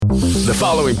The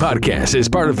following podcast is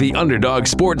part of the Underdog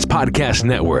Sports Podcast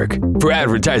Network. For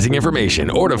advertising information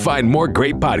or to find more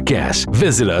great podcasts,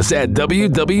 visit us at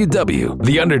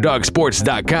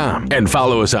www.theunderdogsports.com and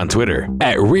follow us on Twitter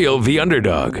at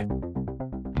RealTheUnderdog.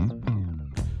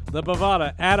 The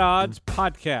Bovada At Odds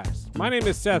Podcast. My name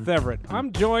is Seth Everett.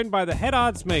 I'm joined by the head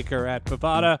odds maker at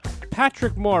Bovada,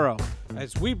 Patrick Morrow,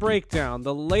 as we break down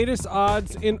the latest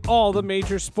odds in all the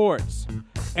major sports.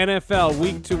 NFL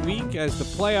week to week as the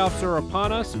playoffs are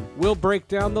upon us, we'll break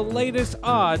down the latest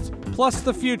odds plus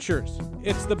the futures.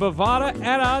 It's the Bovada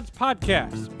At Odds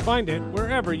Podcast. Find it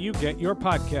wherever you get your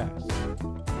podcasts.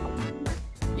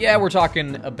 Yeah, we're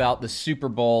talking about the Super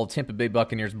Bowl. Tampa Bay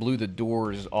Buccaneers blew the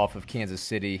doors off of Kansas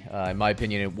City. In my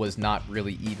opinion, it was not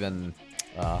really even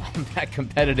that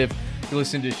competitive. You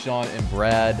listen to Sean and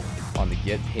Brad on the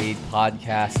Get Paid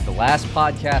podcast, the last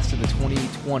podcast of the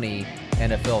 2020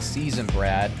 NFL season.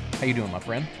 Brad, how you doing, my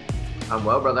friend? I'm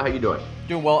well, brother. How you doing?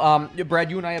 Doing well.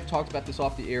 Brad, you and I have talked about this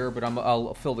off the air, but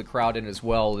I'll fill the crowd in as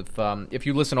well. If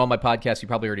you listen to all my podcasts, you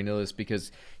probably already know this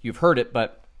because you've heard it,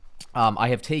 but I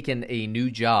have taken a new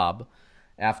job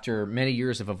after many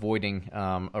years of avoiding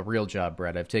a real job,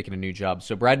 Brad. I've taken a new job.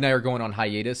 So Brad and I are going on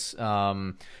hiatus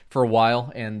for a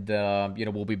while, and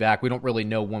we'll be back. We don't really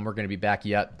know when we're going to be back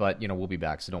yet, but we'll be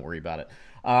back, so don't worry about it.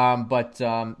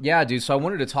 Yeah, dude, so I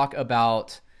wanted to talk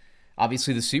about,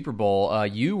 obviously, the Super Bowl.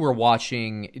 You were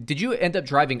watching. Did you end up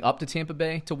driving up to Tampa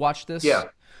Bay to watch this? Yeah.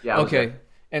 Okay.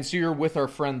 And so you're with our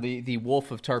friend, the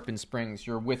Wolf of Tarpon Springs.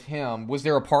 You're with him. Was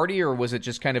there a party, or was it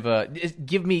just kind of a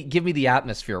give me the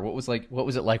atmosphere? What was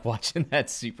it like watching that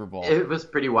Super Bowl? It was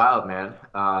pretty wild, man.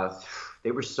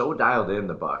 They were so dialed in,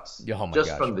 the Bucs,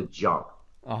 from the jump.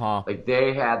 Like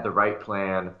they had the right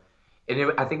plan,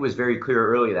 and I think it was very clear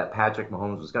early that Patrick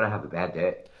Mahomes was going to have a bad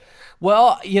day.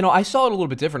 Well, I saw it a little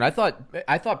bit different. I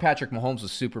thought Patrick Mahomes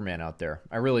was Superman out there.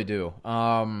 I really do.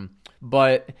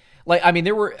 But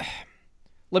there were.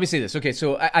 Let me say this. Okay,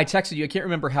 so I texted you. I can't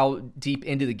remember how deep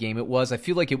into the game it was. I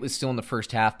feel like it was still in the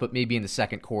first half, but maybe in the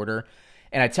second quarter.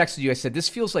 And I texted you. I said, this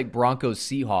feels like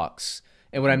Broncos-Seahawks.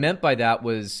 And what I meant by that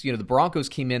was, the Broncos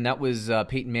came in. That was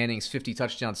Peyton Manning's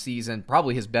 50-touchdown season,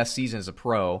 probably his best season as a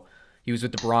pro. He was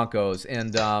with the Broncos.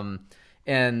 And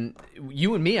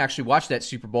you and me actually watched that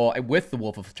Super Bowl with the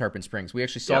Wolf of Tarpon Springs. We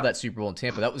actually saw that Super Bowl in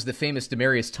Tampa. That was the famous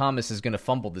Demaryius Thomas is going to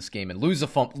fumble this game and lose a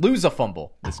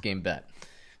fumble this game bet,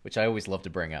 which I always love to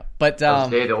bring up. But the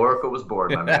day the Oracle was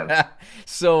born, my man.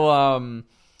 So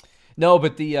no,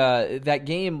 but that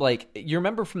game, like, you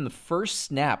remember from the first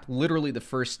snap, literally the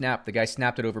first snap, the guy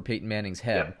snapped it over Peyton Manning's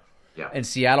head. Yeah. And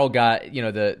Seattle got,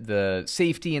 the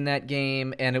safety in that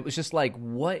game, and it was just like,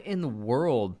 what in the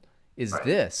world is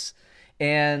this?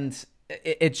 And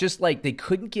it's just like they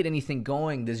couldn't get anything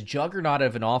going. This juggernaut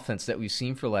of an offense that we've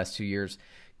seen for the last 2 years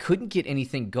couldn't get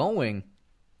anything going.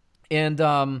 And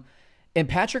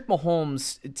Patrick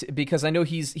Mahomes, because I know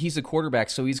he's a quarterback,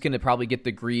 so he's going to probably get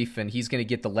the grief and he's going to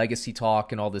get the legacy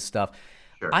talk and all this stuff.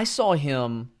 Sure. I saw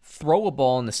him throw a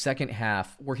ball in the second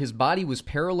half where his body was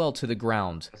parallel to the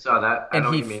ground. I saw that. I know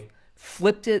what you mean.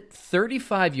 Flipped it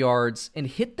 35 yards and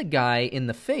hit the guy in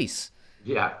the face.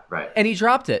 Yeah, right. And he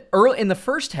dropped it. Early in the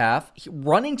first half,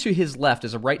 running to his left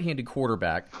as a right-handed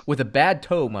quarterback, with a bad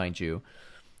toe, mind you,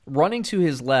 running to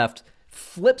his left,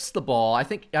 flips the ball. I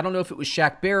don't know if it was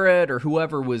Shaq Barrett or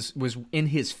whoever was in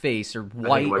his face, or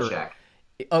White. I think it was Shaq.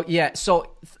 Oh yeah,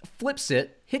 so flips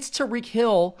it, hits Tyreek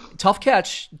Hill. Tough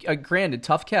catch, granted,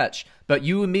 tough catch. But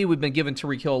you and me, we've been giving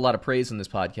Tyreek Hill a lot of praise in this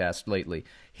podcast lately.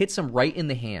 Hits him right in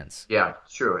the hands. Yeah,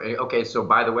 sure. Okay, so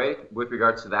by the way, with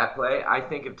regards to that play, I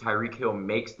think if Tyreek Hill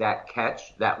makes that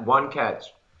catch, that one catch,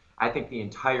 I think the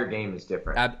entire game is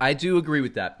different. I do agree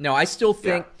with that. Now, I still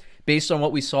think, based on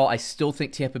what we saw, I still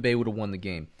think Tampa Bay would have won the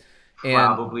game.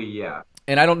 Probably, yeah.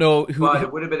 And I don't know who. But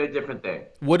it would have been a different thing.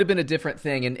 Would have been a different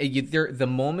thing. And the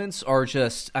moments are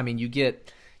just, you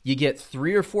get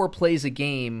 3 or 4 plays a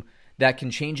game that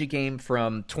can change a game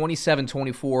from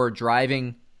 27-24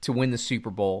 driving to win the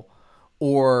Super Bowl,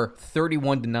 or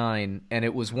 31-9, and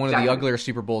it was one of the uglier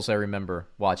Super Bowls I remember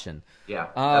watching. Yeah,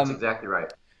 that's exactly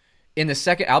right. In the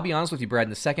second, I'll be honest with you, Brad, in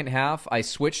the second half, I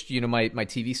switched, my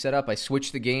TV setup. I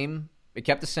switched the game. It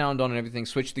kept the sound on and everything,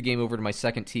 switched the game over to my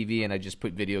second TV, and I just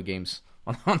put video games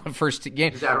on the first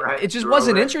game. Is that right? It just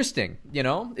wasn't interesting,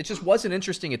 It just wasn't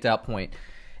interesting at that point.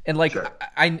 And,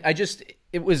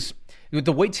 it was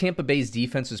the way Tampa Bay's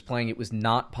defense was playing, it was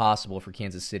not possible for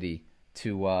Kansas City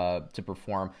to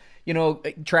perform.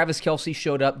 Travis Kelce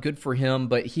showed up, good for him,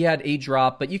 but he had a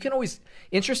drop. But you can always,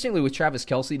 interestingly with Travis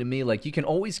Kelce, to me, you can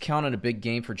always count on a big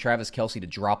game for Travis Kelce to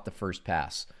drop the first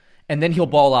pass. And then he'll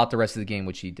ball out the rest of the game,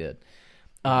 which he did.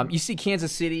 You see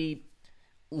Kansas City,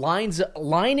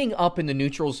 lining up in the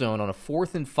neutral zone on a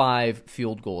 4th and 5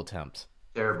 field goal attempt.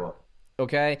 Terrible.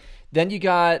 Okay. Then you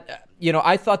got,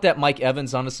 I thought that Mike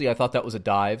Evans, honestly, I thought that was a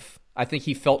dive. I think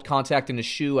he felt contact in his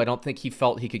shoe. I don't think he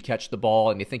felt he could catch the ball,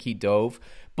 and I think he dove.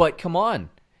 But come on.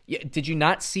 Did you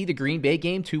not see the Green Bay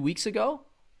game 2 weeks ago?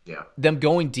 Yeah. Them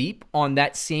going deep on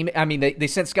that same, I mean, they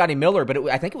sent Scotty Miller, but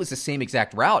I think it was the same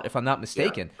exact route, if I'm not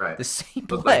mistaken. Yeah, right. The same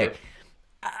play.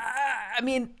 I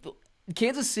mean,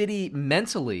 Kansas City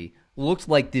mentally looked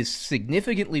like this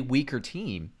significantly weaker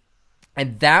team,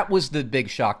 and that was the big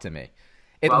shock to me.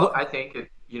 I think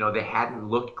they hadn't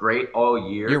looked great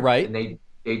all year. You're right, and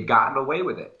they'd gotten away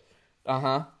with it.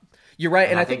 You're right,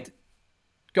 and I think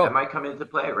that might come into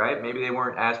play, right? Maybe they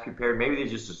weren't as prepared. Maybe they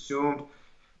just assumed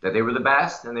that they were the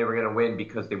best and they were going to win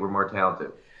because they were more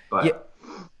talented. But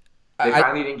they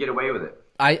finally didn't get away with it.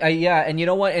 And you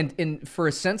know what? And for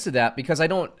a sense of that, because I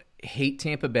don't hate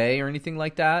Tampa Bay or anything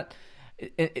like that,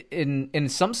 in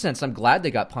some sense, I'm glad they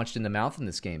got punched in the mouth in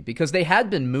this game, because they had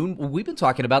been we've been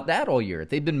talking about that all year.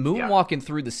 They've been moonwalking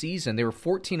through the season. They were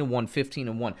 14-1,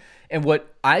 15-1. And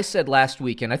what I said last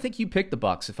week, and I think you picked the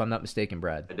Bucs, if I'm not mistaken,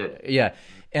 Brad. I did. Yeah.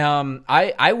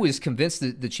 I was convinced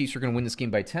that the Chiefs were going to win this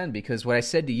game by 10, because what I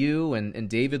said to you and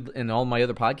David and all my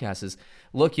other podcasts is,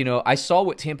 look, I saw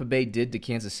what Tampa Bay did to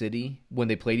Kansas City when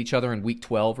they played each other in Week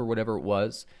 12 or whatever it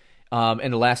was,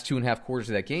 in the last 2.5 quarters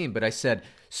of that game. But I said,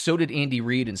 so did Andy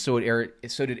Reid and so did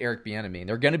Eric Bieniemy. And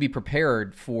they're going to be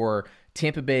prepared for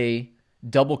Tampa Bay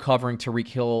double covering Tyreek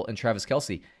Hill and Travis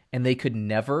Kelce, and they could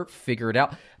never figure it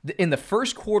out. In the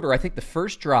first quarter, I think the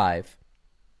first drive,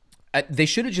 they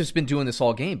should have just been doing this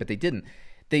all game, but they didn't.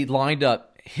 They lined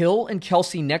up Hill and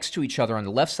Kelce next to each other on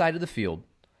the left side of the field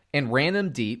and ran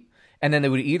them deep, and then they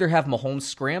would either have Mahomes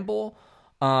scramble.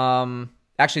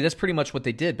 Actually, that's pretty much what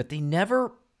they did, but they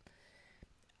never...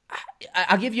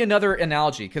 I'll give you another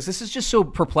analogy, because this is just so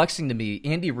perplexing to me.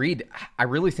 Andy Reid, I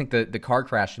really think the car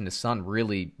crash in his son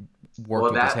really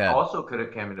worked with his head. That also could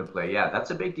have come into play. Yeah,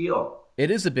 that's a big deal. It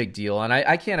is a big deal, and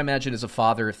I can't imagine as a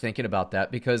father thinking about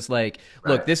that, because, look,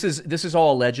 this is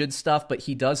all alleged stuff, but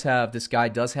this guy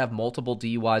does have multiple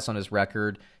DUIs on his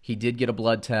record. He did get a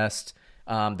blood test.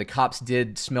 The cops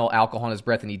did smell alcohol in his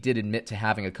breath, and he did admit to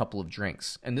having a couple of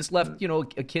drinks. And this left,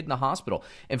 a kid in the hospital.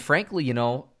 And frankly,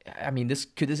 this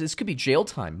could be jail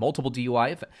time, multiple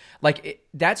DUI.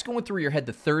 That's going through your head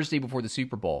the Thursday before the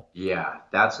Super Bowl. Yeah,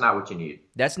 that's not what you need.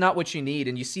 That's not what you need.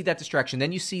 And you see that distraction.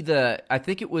 Then you see I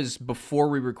think it was before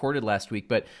we recorded last week,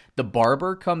 but the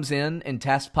barber comes in and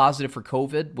tests positive for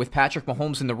COVID with Patrick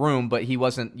Mahomes in the room, but he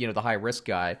wasn't, the high-risk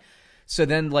guy. So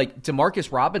then,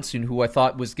 Demarcus Robinson, who I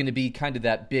thought was going to be kind of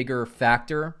that bigger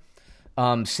factor,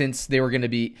 since they were going to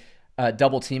be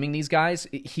double teaming these guys,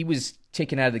 he was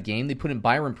taken out of the game. They put in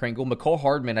Byron Pringle. McCall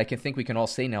Hardman, I think we can all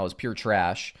say now, is pure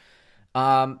trash.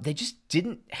 They just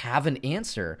didn't have an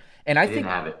answer, and I think didn't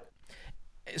have it.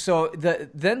 So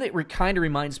then it kind of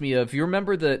reminds me of, you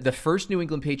remember the first New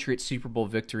England Patriots Super Bowl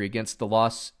victory against the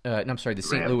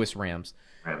St. Louis Rams.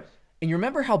 And you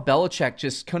remember how Belichick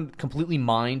just completely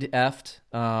mind-effed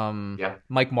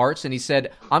Mike Martz, and he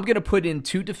said, I'm going to put in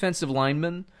 2 defensive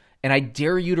linemen, and I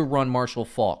dare you to run Marshall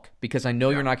Faulk, because I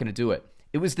know you're not going to do it.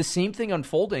 It was the same thing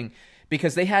unfolding,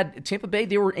 because they had Tampa Bay,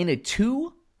 they were in a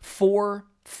 2-4-5.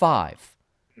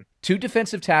 2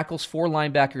 defensive tackles, 4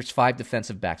 linebackers, 5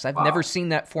 defensive backs. I've never seen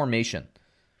that formation.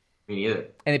 Me neither.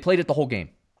 And they played it the whole game.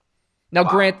 Now,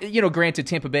 granted,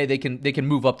 Tampa Bay, they can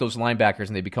move up those linebackers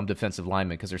and they become defensive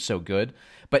linemen because they're so good.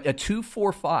 But a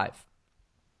 2-4-5,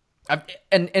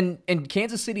 and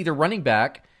Kansas City, their running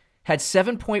back had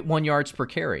 7.1 yards per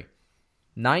carry,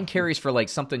 9 carries for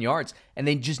something yards, and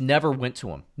they just never went to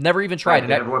him. Never even tried. Right,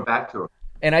 they never went back to him.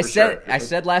 And I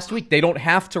said last week they don't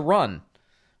have to run.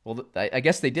 Well, I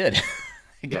guess they did.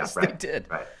 They did.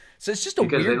 Right. So it's just a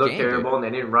weird game. Because they looked terrible and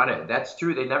they didn't run it. That's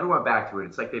true. They never went back to it.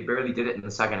 It's like they barely did it in the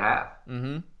second half.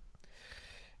 Mm-hmm.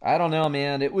 I don't know,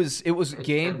 man. It was a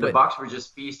game. And the Bucs were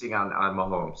just feasting on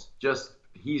Mahomes.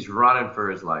 He's running for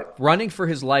his life. Running for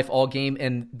his life all game.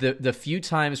 And the few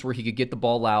times where he could get the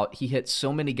ball out, he hit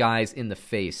so many guys in the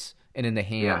face and in the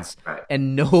hands. Yeah, right.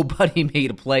 And nobody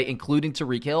made a play, including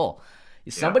Tyreek Hill.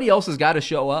 Somebody else has got to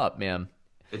show up, man.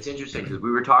 It's interesting because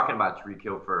we were talking about Tyreek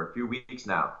Hill for a few weeks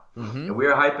now, and we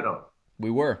were hyping him.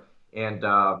 We were. And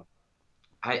I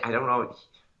don't know.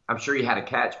 I'm sure he had a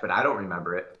catch, but I don't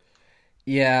remember it.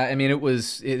 Yeah, I mean,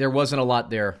 there wasn't a lot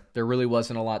there. There really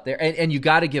wasn't a lot there. And you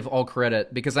got to give all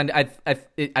credit, because I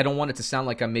don't want it to sound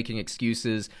like I'm making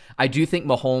excuses. I do think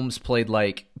Mahomes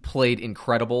played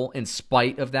incredible in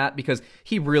spite of that, because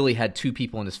he really had 2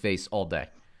 people in his face all day.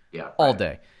 Yeah. All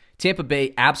day. Tampa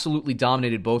Bay absolutely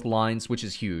dominated both lines, which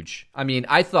is huge. I mean,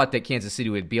 I thought that Kansas City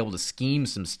would be able to scheme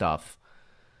some stuff,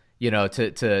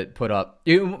 to put up.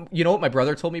 You know what my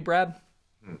brother told me, Brad?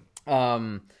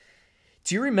 Do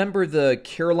you remember the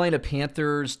Carolina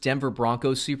Panthers Denver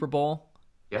Broncos Super Bowl?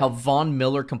 Yeah. How Von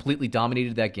Miller completely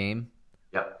dominated that game?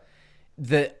 Yep.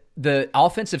 The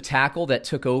offensive tackle that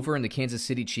took over in the Kansas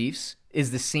City Chiefs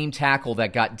is the same tackle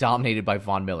that got dominated by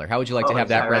Von Miller. How would you like to have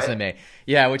that resume? Right?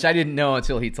 Yeah, which I didn't know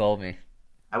until he told me.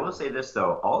 I will say this,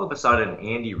 though. All of a sudden,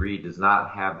 Andy Reid does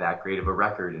not have that great of a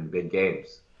record in big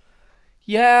games.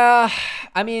 Yeah,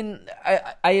 I mean,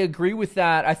 I agree with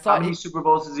that. I thought how many Super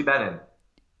Bowls has he been in?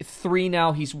 3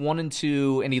 now. He's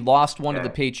 1-2, and he lost one to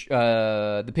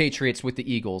the Patriots with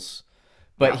the Eagles.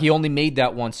 But he only made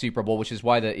that one Super Bowl, which is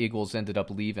why the Eagles ended up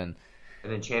leaving.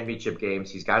 And in championship games,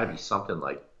 he's got to be something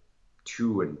like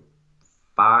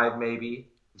 2-5, maybe.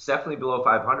 He's definitely below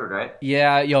 500, right?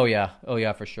 Yeah. Oh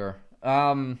yeah, for sure.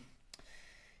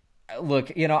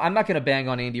 Look, I'm not going to bang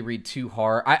on Andy Reid too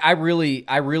hard. I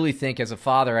really think as a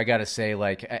father, I got to say,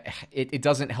 like, it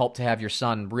doesn't help to have your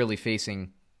son really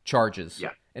facing charges. Yeah.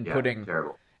 And putting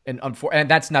terrible. And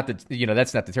that's not the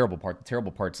terrible part. The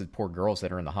terrible part's the poor girls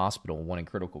that are in the hospital, one in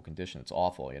critical condition. It's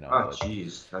awful, Oh,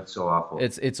 jeez, that's so awful.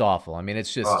 It's awful. I mean,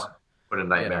 it's just what a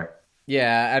nightmare.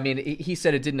 Yeah, I mean, he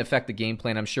said it didn't affect the game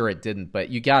plan. I'm sure it didn't, but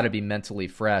you got to be mentally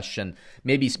fresh and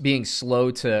maybe being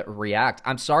slow to react.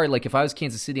 I'm sorry, like if I was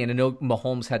Kansas City, and I know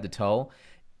Mahomes had the toe,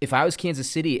 if I was Kansas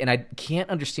City, and I can't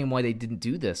understand why they didn't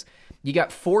do this, you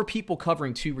got 4 people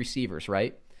covering 2 receivers,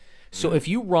 right? So if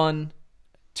you run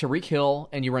Tyreek Hill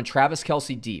and you run Travis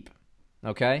Kelce deep,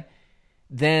 okay,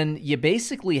 then you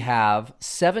basically have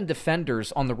 7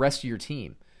 defenders on the rest of your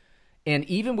team. And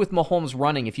even with Mahomes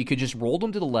running, if you could just roll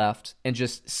them to the left and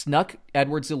just snuck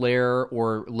Edwards-Helaire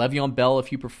or Le'Veon Bell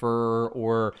if you prefer,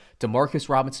 or Demarcus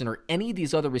Robinson or any of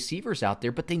these other receivers out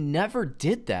there, but they never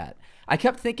did that. I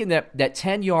kept thinking that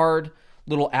 10-yard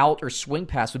little out or swing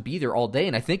pass would be there all day,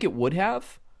 and I think it would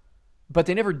have, but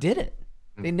they never did it.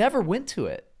 They never went to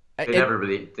it. They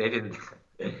didn't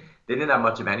have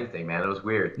much of anything, man. It was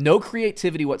weird. No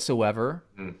creativity whatsoever.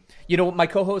 My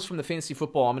co-host from the Fantasy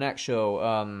Football Almanac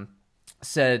show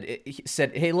said,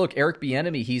 hey, look, Eric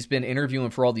Bieniemy, he's been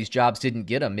interviewing for all these jobs, didn't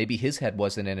get him. Maybe his head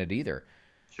wasn't in it either.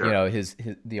 Sure.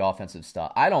 The offensive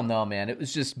stuff. I don't know, man. It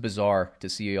was just bizarre to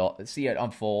see it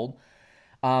unfold.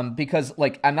 Because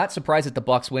like I'm not surprised that the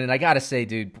Bucs win, and I gotta say,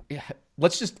 dude,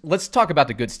 let's talk about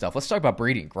the good stuff. Let's talk about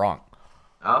Brady and Gronk.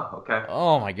 Oh, okay.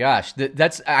 Oh my gosh,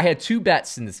 I had 2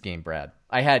 bets in this game, Brad.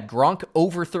 I had Gronk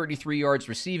over 33 yards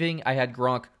receiving. I had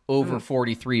Gronk over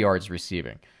 43 yards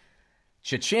receiving.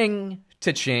 Cha-ching,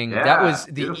 ta-ching. Yeah,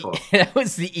 that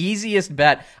was the easiest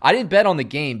bet. I didn't bet on the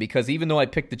game because even though I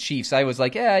picked the Chiefs, I was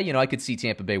like, I could see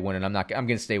Tampa Bay winning. I'm going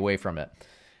to stay away from it.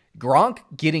 Gronk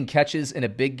getting catches in a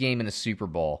big game in a Super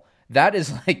Bowl. That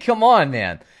is like, come on,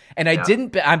 man. And I didn't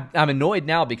bet. I'm annoyed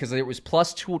now because it was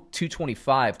plus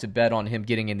 225 to bet on him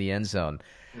getting in the end zone.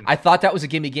 I thought that was a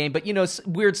gimme game, but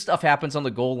weird stuff happens on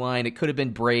the goal line. It could have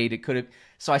been Braid.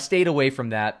 So I stayed away from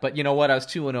that. But you know what? I was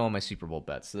 2-0 in my Super Bowl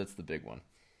bets, so that's the big one.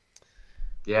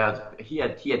 Yeah, he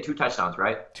had 2 touchdowns,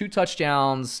 right? 2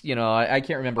 touchdowns. I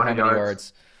can't remember how many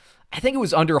yards. I think it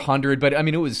was under 100, but I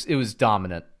mean it was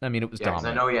dominant. I mean it was dominant.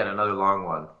 I know he had another long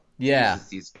one. Yeah, Jesus,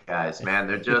 these guys, man,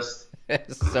 they're just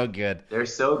so good. They're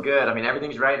so good. I mean,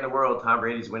 everything's right in the world. Tom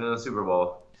Brady's winning the Super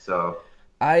Bowl. So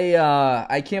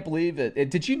I can't believe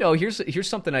it. Did you know? Here's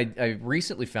something I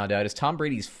recently found out: is Tom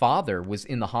Brady's father was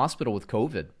in the hospital with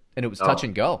COVID, and it was touch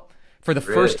and go for the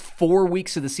first 4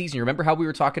 weeks of the season. You remember how we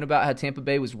were talking about how Tampa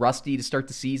Bay was rusty to start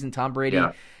the season? Tom Brady,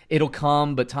 it'll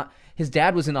come, but his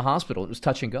dad was in the hospital. It was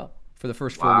touch and go for the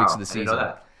first 4 weeks of the season. I didn't know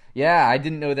that. Yeah, I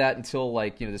didn't know that until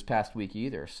this past week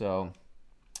either. So,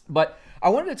 but I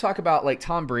wanted to talk about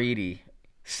Tom Brady.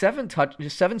 7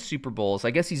 Super Bowls.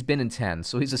 I guess he's been in 10,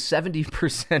 so he's a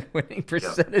 70% winning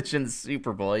percentage in the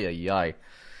Super Bowl. Yeah.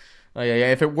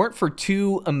 If it weren't for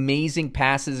 2 amazing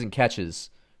passes and catches,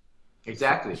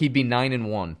 exactly, he'd be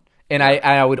 9-1. And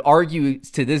I would argue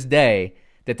to this day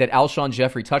that Alshon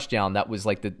Jeffrey touchdown that was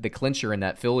like the clincher in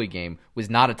that Philly game was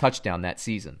not a touchdown that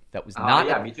season. That was not.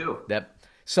 Yeah, me too.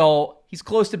 So he's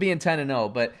close to being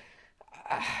 10-0, but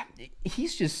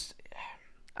he's just.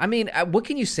 I mean, what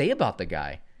can you say about the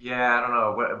guy? Yeah, I don't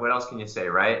know. What else can you say,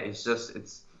 right? It's just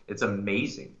it's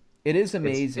amazing. It is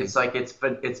amazing. It's like it's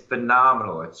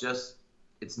phenomenal.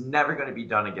 It's never going to be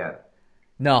done again.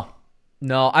 No.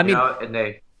 I mean,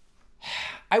 and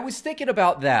I was thinking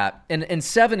about that, and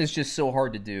 7 is just so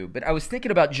hard to do. But I was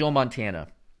thinking about Joe Montana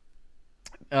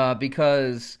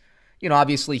because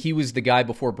obviously he was the guy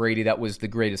before Brady that was the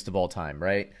greatest of all time,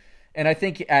 right? And I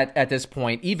think at this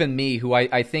point, even me, who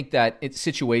I think that it's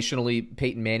situationally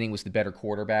Peyton Manning was the better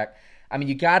quarterback. I mean,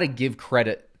 you got to give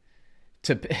credit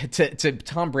to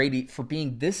Tom Brady for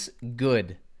being this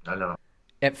good. I know.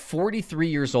 At 43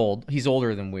 years old, he's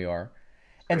older than we are.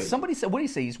 And somebody said, what do you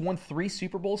say? He's won 3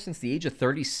 Super Bowls since the age of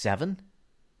 37?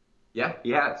 Yeah,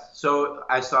 he has. So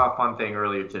I saw a fun thing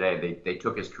earlier today. They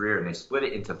took his career and they split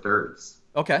it into thirds.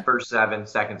 Okay. First 7,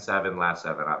 second 7, last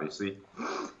 7, obviously.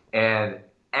 And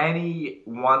any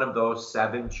one of those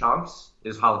 7 chunks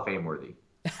is Hall of Fame worthy.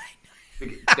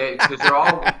 Because they're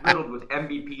all riddled with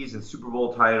MVPs and Super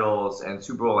Bowl titles and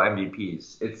Super Bowl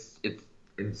MVPs.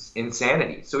 It's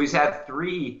insanity. So he's had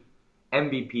 3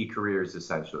 MVP careers,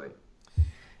 essentially.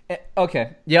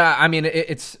 Okay. Yeah, I mean,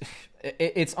 it's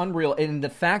unreal. And the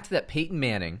fact that Peyton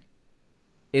Manning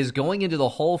is going into the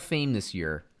Hall of Fame this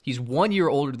year, he's 1 year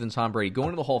older than Tom Brady,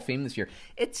 going to the Hall of Fame this year,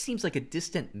 it seems like a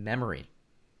distant memory.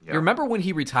 Yeah. You remember when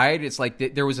he retired? It's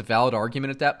like there was a valid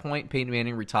argument at that point. Peyton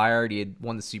Manning retired. He had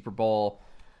won the Super Bowl.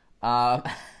 Tom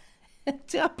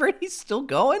Brady's still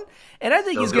going? And I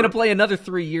think he's going to play another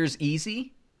 3 years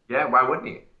easy. Yeah, why wouldn't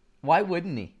he? Why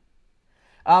wouldn't he?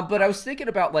 But I was thinking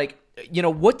about, like, you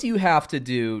know, what do you have to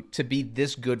do to be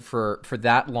this good for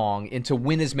that long and to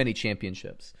win as many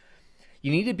championships?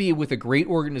 You need to be with a great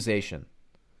organization.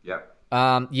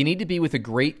 Yeah. You need to be with a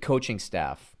great coaching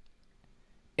staff.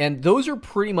 And those are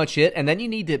pretty much it. And then you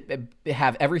need to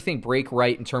have everything break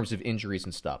right in terms of injuries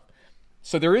and stuff.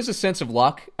 So there is a sense of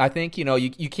luck, I think. You know,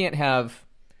 you can't have,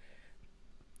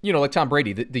 you know, like Tom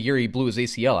Brady, the year he blew his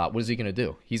ACL out, what is he going to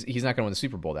do? He's not going to win the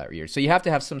Super Bowl that year. So you have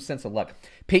to have some sense of luck.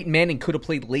 Peyton Manning could have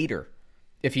played later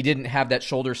if he didn't have that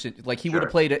shoulder. Like, he would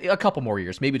have played a couple more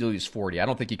years, maybe till he was 40. I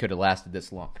don't think he could have lasted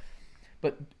this long.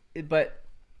 But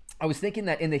I was thinking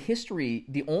that in the history,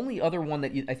 the only other one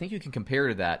that I think you can compare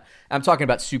to that, I'm talking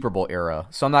about Super Bowl era.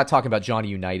 So I'm not talking about Johnny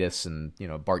Unitas and, you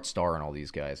know, Bart Starr and all these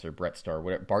guys, or Brett Starr,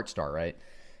 whatever, Bart Starr, right?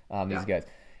 These guys.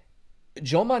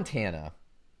 Joe Montana,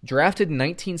 drafted in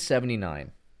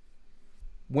 1979,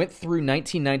 went through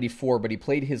 1994, but he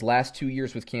played his last 2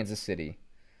 years with Kansas City.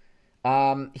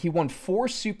 He won 4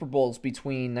 Super Bowls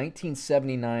between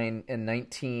 1979 and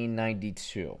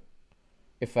 1992.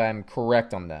 If I'm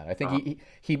correct on that. I think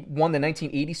he won the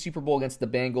 1980 Super Bowl against the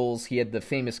Bengals. He had the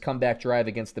famous comeback drive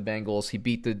against the Bengals. He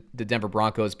beat the Denver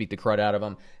Broncos, beat the crud out of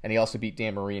them, and he also beat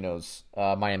Dan Marino's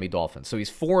Miami Dolphins. So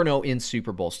he's 4-0 in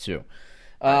Super Bowls too.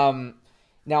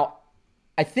 Now,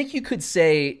 I think you could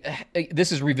say,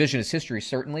 this is revisionist history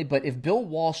certainly, but if Bill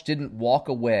Walsh didn't walk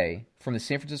away from the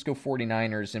San Francisco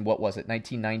 49ers in, what was it,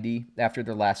 1990, after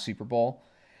their last Super Bowl,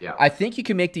 I think you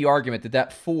can make the argument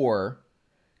that 4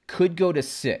 could go to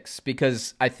 6,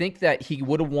 because I think that he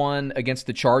would have won against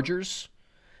the Chargers,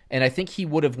 and I think he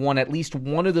would have won at least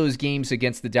one of those games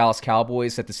against the Dallas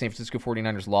Cowboys that the San Francisco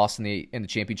 49ers lost in the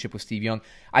championship with Steve Young.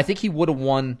 I think he would have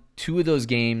won 2 of those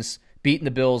games, beaten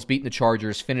the Bills, beaten the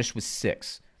Chargers, finished with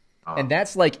 6. And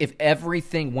that's like if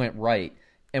everything went right,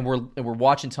 and we're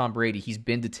watching Tom Brady, he's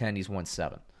been to 10, he's won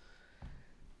 7.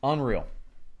 Unreal.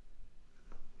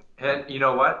 And you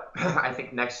know what? I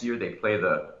think next year they play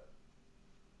the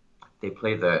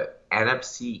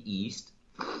NFC East,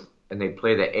 and they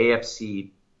play the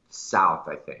AFC South,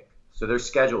 I think. So their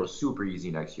schedule is super easy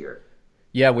next year.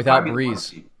 Yeah, without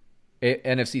Breeze.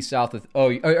 NFC South. Oh,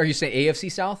 are you saying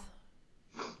AFC South?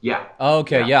 Yeah. Oh,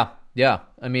 okay, yeah.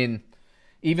 I mean,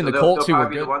 even the Colts, who were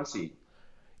good. The 1 seed.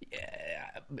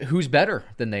 Yeah, who's better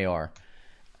than they are?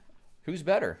 Who's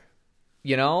better?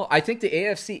 You know, I think the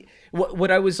AFC. What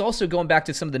I was also going back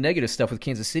to some of the negative stuff with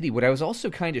Kansas City, what I was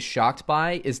also kind of shocked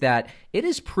by is that it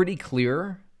is pretty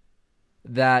clear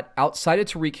that outside of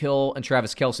Tyreek Hill and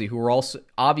Travis Kelce, who are also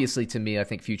obviously, to me, I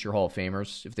think future Hall of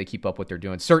Famers if they keep up what they're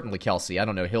doing. Certainly Kelce. I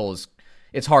don't know. Hill is.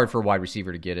 It's hard for a wide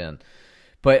receiver to get in,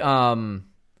 but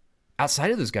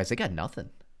outside of those guys, they got nothing.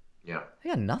 Yeah,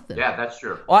 they got nothing. Yeah, that's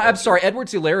true. Well, I'm sorry,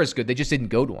 Edwards-Helaire is good. They just didn't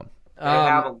go to him. They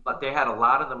had a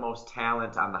lot of the most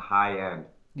talent on the high end.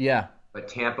 Yeah. But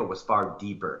Tampa was far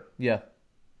deeper. Yeah.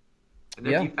 And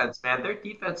their defense, man, their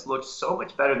defense looks so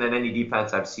much better than any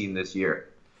defense I've seen this year.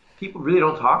 People really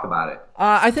don't talk about it.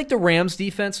 I think the Rams'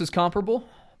 defense is comparable,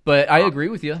 but I agree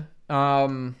with you.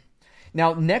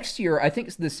 Now, next year, I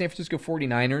think the San Francisco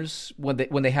 49ers,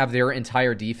 when they have their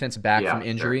entire defense back from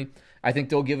injury, I think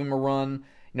they'll give them a run.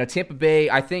 You know, Tampa Bay,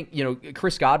 I think, you know,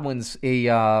 Chris Godwin's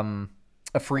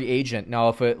a free agent. Now,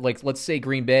 if let's say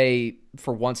Green Bay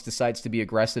for once decides to be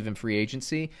aggressive in free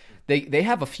agency, they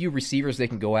have a few receivers they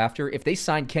can go after. If they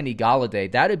sign Kenny Golladay,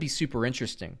 that'd be super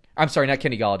interesting. I'm sorry, not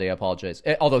Kenny Golladay, I apologize.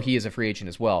 Although he is a free agent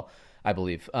as well, I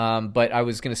believe. But I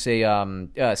was going to say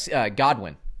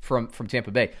Godwin from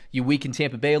Tampa Bay. You weaken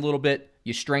Tampa Bay a little bit,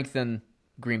 You strengthen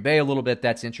Green Bay a little bit.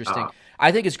 That's interesting.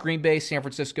 I think it's Green Bay, San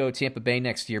Francisco, Tampa Bay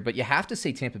next year, but you have to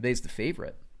say Tampa Bay's the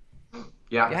favorite.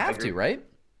 Yeah. You have to, right?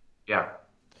 Yeah,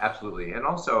 absolutely. And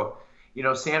also,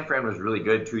 San Fran was really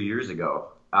good 2 years ago.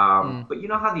 But you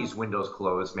know how these windows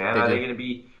close, man. Are they going to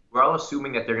be – we're all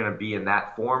assuming that they're going to be in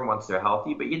that form once they're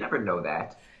healthy, but you never know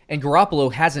that. And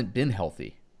Garoppolo hasn't been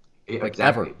healthy. Exactly.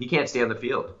 Ever. He can't stay on the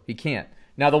field. He can't.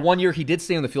 Now, the 1 year he did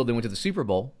stay on the field, they went to the Super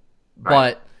Bowl.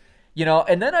 Right. But,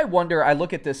 and then I wonder, I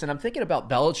look at this and I'm thinking about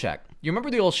Belichick. You remember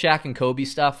the old Shaq and Kobe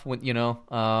stuff? When,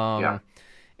 Yeah.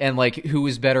 And like who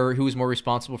was better, who was more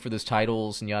responsible for those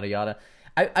titles and yada, yada.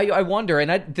 I wonder,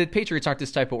 and the Patriots aren't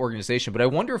this type of organization, but I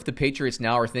wonder if the Patriots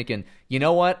now are thinking, you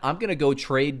know what, I'm going to go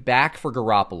trade back for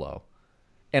Garoppolo.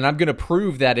 And I'm going to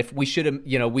prove that if we should have,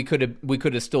 we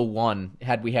could have still won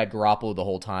had we had Garoppolo the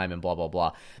whole time and blah, blah,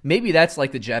 blah. Maybe that's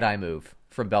like the Jedi move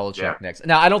from Belichick next.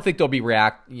 Now, I don't think they'll be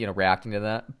reacting to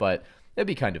that, but it'd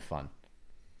be kind of fun.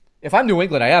 If I'm New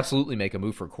England, I absolutely make a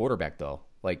move for a quarterback, though.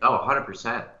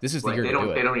 100%. This is the year to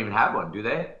do it. They don't even have one, do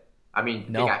they? I mean,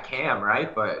 no. They got Cam,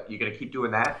 right? But you're going to keep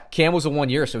doing that? Cam was a 1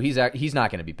 year, so he's not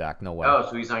going to be back. No way. Oh,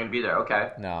 so he's not going to be there.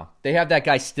 Okay. No. They have that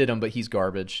guy Stidham, but he's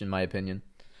garbage, in my opinion.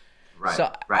 Right.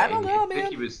 So, right. I don't know, man. I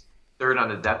think he was third on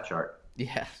the depth chart.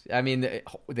 Yeah. I mean,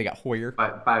 they got Hoyer.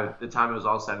 By the time it was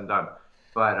all said and done.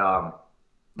 But,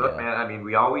 look, man, I mean,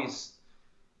 we always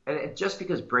 – and just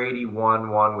because Brady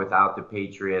won one without the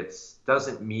Patriots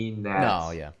doesn't mean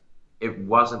that it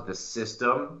wasn't the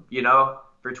system,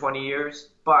 for 20 years.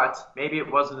 But maybe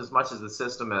it wasn't as much as the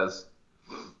system as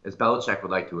Belichick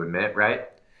would like to admit, right?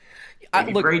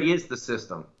 Maybe Brady is the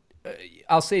system.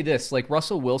 I'll say this, like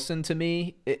Russell Wilson to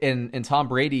me and Tom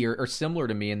Brady are similar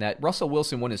to me in that Russell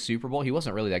Wilson won his Super Bowl. He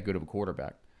wasn't really that good of a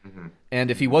quarterback. Mm-hmm.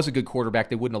 And if he was a good quarterback,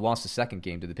 they wouldn't have lost the second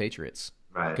game to the Patriots.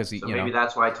 Right. So maybe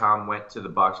that's why Tom went to the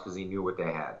Bucs, because he knew what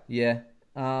they had. Yeah.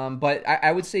 But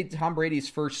I would say Tom Brady's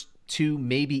first 2,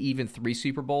 maybe even 3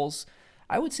 Super Bowls,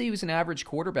 I would say he was an average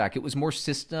quarterback. It was more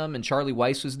system, and Charlie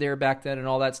Weiss was there back then and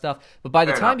all that stuff. But by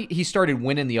the time he started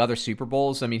winning the other Super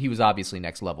Bowls, I mean, he was obviously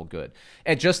next level good.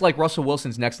 And just like Russell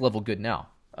Wilson's next level good now.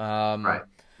 Right.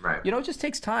 It just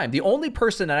takes time. The only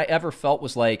person that I ever felt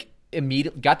was like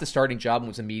got the starting job and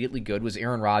was immediately good was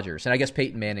Aaron Rodgers, and I guess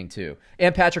Peyton Manning too,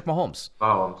 and Patrick Mahomes.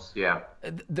 Mahomes, yeah.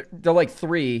 They're like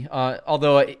 3,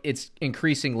 although it's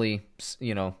increasingly,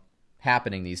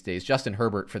 happening these days. Justin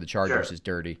Herbert for the Chargers is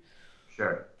dirty.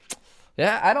 Sure.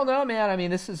 Yeah, I don't know, man. I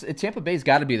mean, Tampa Bay's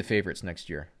got to be the favorites next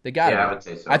year. They got to. Yeah, I would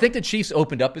say so. I think the Chiefs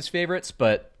opened up as favorites,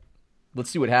 but let's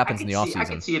see what happens in the offseason. I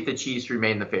can see if the Chiefs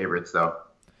remain the favorites, though.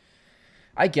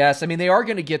 I guess. I mean, they are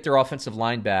going to get their offensive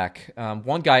line back.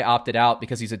 One guy opted out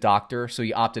because he's a doctor, so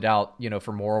he opted out,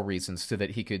 for moral reasons, so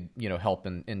that he could, help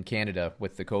in Canada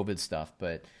with the COVID stuff.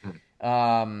 But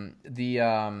I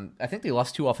think they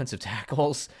lost 2 offensive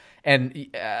tackles, and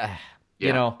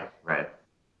right.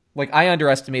 Like, I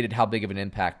underestimated how big of an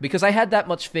impact because I had that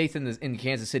much faith in the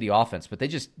Kansas City offense, but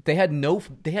they had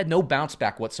no bounce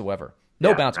back whatsoever.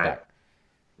 No bounce back.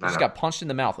 They just got punched in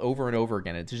the mouth over and over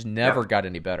again. It just never got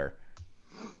any better.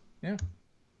 Yeah.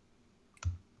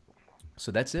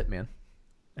 So that's it, man.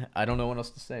 I don't know what else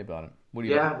to say about it. What do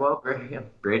you? Yeah, well,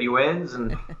 Brady wins,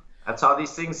 and that's how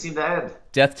these things seem to end.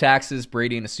 Death taxes,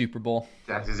 Brady in a Super Bowl.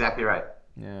 That's exactly right.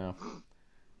 Yeah.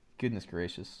 Goodness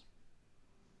gracious.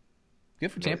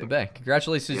 Good for Tampa Bay.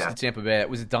 Congratulations to Tampa Bay. It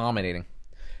was dominating.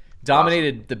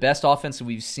 Dominated the best offense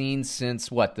we've seen since,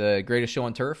 the Greatest Show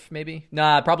on Turf, maybe?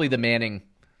 Nah, probably the Manning.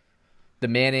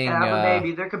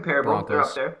 Maybe. They're comparable. Broncos. They're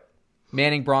up there.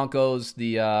 Manning Broncos,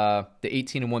 the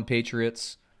 18-1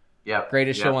 Patriots. Yeah.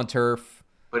 Greatest Show on Turf.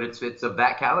 But it's of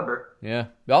that caliber. Yeah.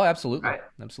 Oh, absolutely. Right.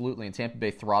 Absolutely. And Tampa Bay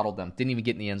throttled them. Didn't even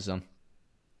get in the end zone.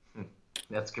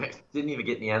 That's great. Didn't even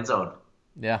get in the end zone.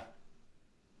 Yeah.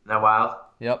 Isn't that wild?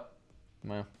 Yep.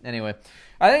 Well, anyway,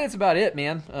 I think that's about it,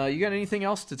 man. You got anything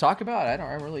else to talk about?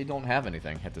 I really don't have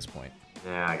anything at this point.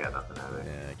 Yeah, I got nothing out of it.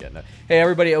 Yeah, I got nothing. Hey,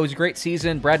 everybody, it was a great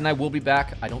season. Brad and I will be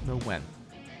back. I don't know when,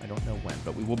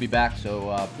 but we will be back.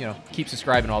 So, keep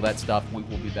subscribing, all that stuff. We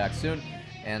will be back soon,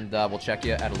 and we'll check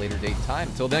you at a later date and time.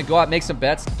 Until then, go out, make some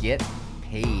bets, get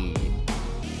paid.